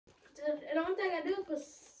the only thing I do is put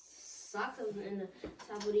socks in the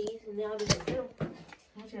top of these, and then I'll just fit them.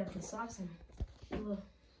 I should have put socks in them.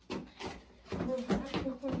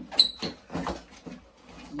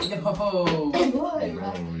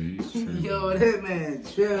 Yo, that man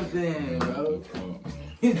tripping, bro.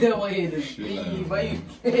 He's that way in the speed, why you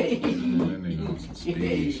crazy? That nigga on some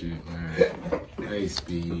speed shit, man. Hey,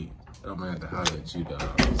 Speed, I'm gonna have to holler at you,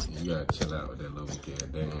 dog. You gotta chill out with that little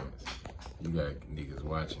kid dance. You got niggas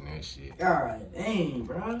watching that shit. God dang,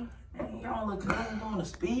 bro. Y'all look like doing a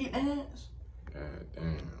speed dance? God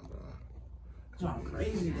damn, bro. Y'all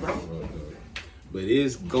crazy, bro. But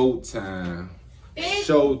it's go time. Big,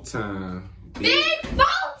 Show time. big full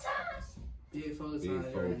time. Big full Big time.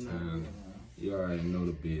 full time. You already know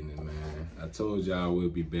the business, man. I told y'all we'll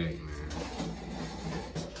be back, man.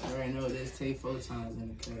 You already know there's Tay 4 times in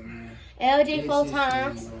the cut, man. LJ full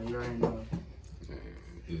times. You already know. Man,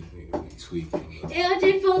 this nigga be tweaking, bro.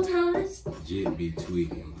 LJ full times. Jit be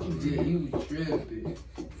tweaking, bro. Jit, you tripping.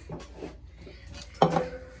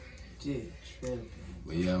 Jit tripping.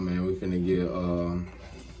 But yeah, man, we finna get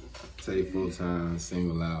Tay 4 times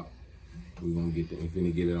single out. We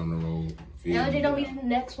finna get it on the road. LJ don't be the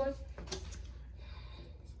next one.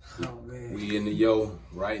 Oh, man. We in the yo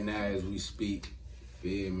right now as we speak.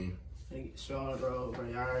 Feel me? Sean Road, bro.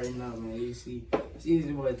 Y'all already know, man. You see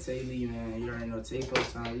the boy Tay Lee, man. You already know Tay 4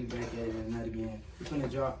 times. We back at it another again. We finna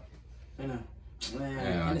drop. Man,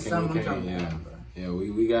 Yeah, in the summer, I'm coming down, bro. Yeah,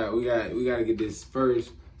 we gotta get this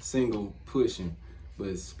first single pushing.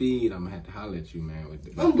 But Speed, I'm gonna have to holler at you, man, with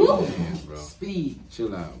the hands, bro. Speed.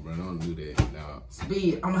 Chill out, bro. Don't do that, dog.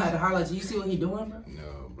 Speed. I'm gonna have to holler at you. You see what he doing, bro?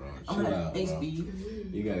 No, bro. I'm Chill gonna out, hey, bro. Speed.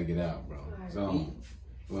 You gotta get out, bro. So,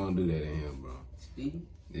 we don't do that to him, bro. Speed.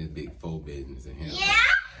 This big 4 business in him.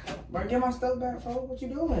 Yeah. Bro, get my stuff back, bro. What you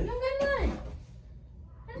doing? No, no,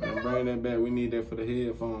 no. Man, bring that back. We need that for the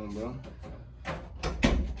headphone, bro.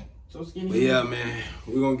 So skinny. But yeah, man,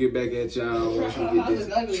 we're gonna get back at y'all once we get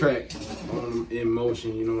this track in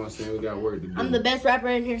motion. You know what I'm saying? We got work to do. I'm the best rapper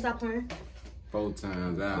in here. Stop playing. 4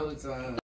 times out. 4 times.